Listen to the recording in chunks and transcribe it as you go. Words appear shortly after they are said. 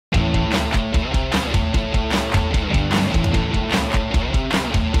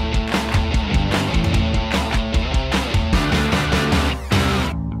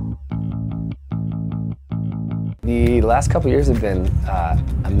The last couple years have been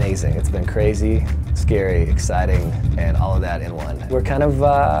amazing. It's been crazy, scary, exciting, and all of that in one. We're kind of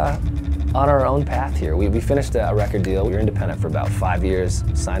on our own path here. We finished a record deal. We were independent for about 5 years,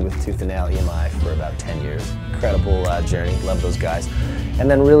 signed with Tooth & Nail EMI for about 10 years. Incredible journey, love those guys. And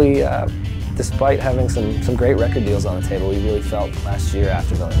then really, despite having some great record deals on the table, we really felt last year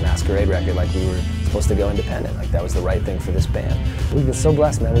after the Masquerade record like we were supposed to go independent, like that was the right thing for this band. We've been so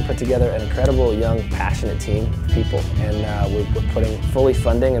blessed, man. We put together an incredible, young, passionate team of people, and we're putting fully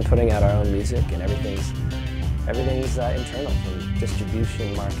funding and putting out our own music, and everything's internal, from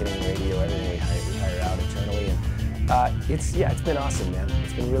distribution, marketing, radio, everything we hire out internally. And it's been awesome, man.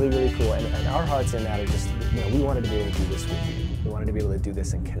 It's been really, really cool, and our hearts in that are just, we wanted to be able to do this with you. We wanted to be able to do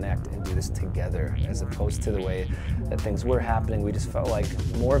this and connect and do this together, as opposed to the way that things were happening. We just felt like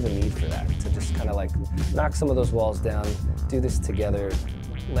more of a need for that, to just kind of like knock some of those walls down, do this together,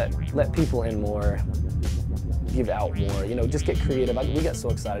 let people in more, give out more, just get creative. We got so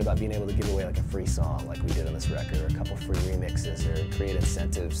excited about being able to give away like a free song like we did on this record, or a couple free remixes, or create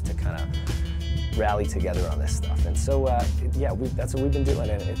incentives to kind of rally together on this stuff. And so, that's what we've been doing.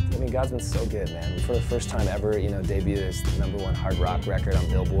 And God's been so good, man. For the first time ever, debuted as the #1 hard rock record on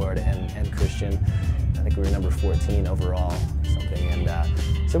Billboard and Christian. I think we were number 14 overall or something.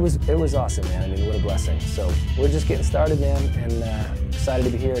 And so it was awesome, man. What a blessing. So we're just getting started, man, and excited to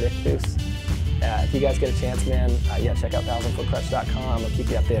be here at Ichthus. If you guys get a chance, man, check out thousandfootkrutch.com. I'll keep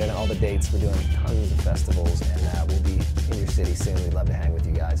you updated on all the dates. We're doing tons of festivals, and we'll be in your city soon. We'd love to hang with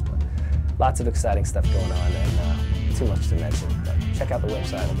you guys. But lots of exciting stuff going on, and too much to mention. But check out the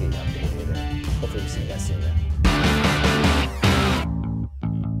website. I'll get you updated, and hopefully we'll see you guys soon, man.